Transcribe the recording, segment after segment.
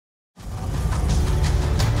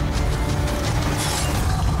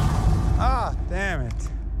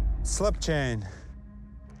slip chain.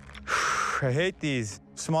 I hate these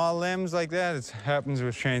small limbs like that. It happens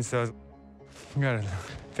with chainsaws. I gotta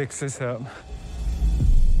fix this up.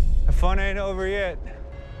 The fun ain't over yet.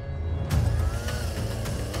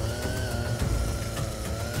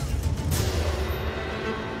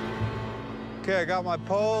 Okay, I got my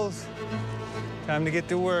poles. Time to get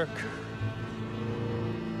to work.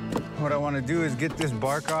 What I want to do is get this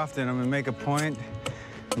bark off, then I'm gonna make a point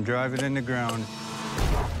and drive it in the ground.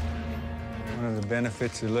 One of the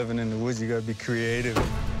benefits of living in the woods, you gotta be creative.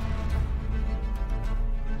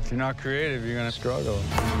 If you're not creative, you're gonna struggle.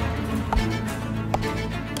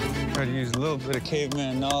 Try to use a little bit of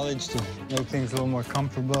caveman knowledge to make things a little more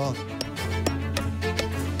comfortable.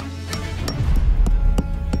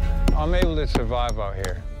 I'm able to survive out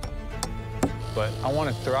here, but I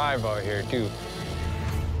want to thrive out here too.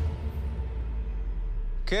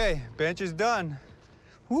 Okay, bench is done.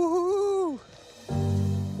 Woohoo!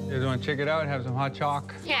 You guys want to check it out? Have some hot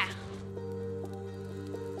chalk? Yeah.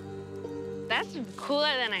 That's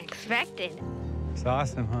cooler than I expected. It's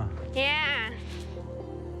awesome, huh? Yeah.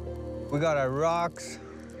 We got our rocks,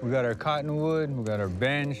 we got our cottonwood, we got our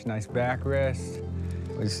bench, nice backrest.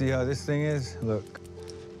 You see how this thing is? Look,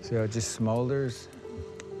 see how it just smolders?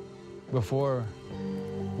 Before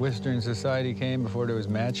Western society came, before there was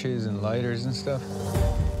matches and lighters and stuff,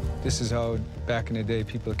 this is how back in the day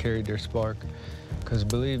people carried their spark. Because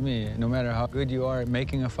believe me, no matter how good you are at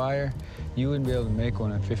making a fire, you wouldn't be able to make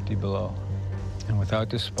one at 50 below. And without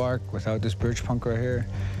this spark, without this birch punk right here,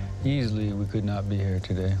 easily we could not be here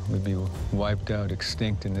today. We'd be wiped out,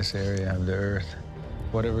 extinct in this area of the earth.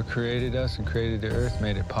 Whatever created us and created the earth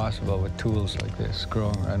made it possible with tools like this,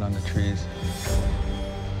 growing right on the trees.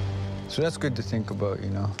 So that's good to think about,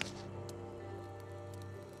 you know.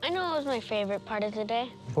 I know what was my favorite part of the day.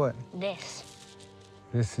 What? This.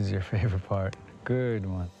 This is your favorite part. Good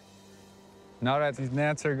one. Now that these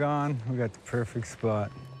gnats are gone, we got the perfect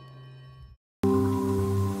spot.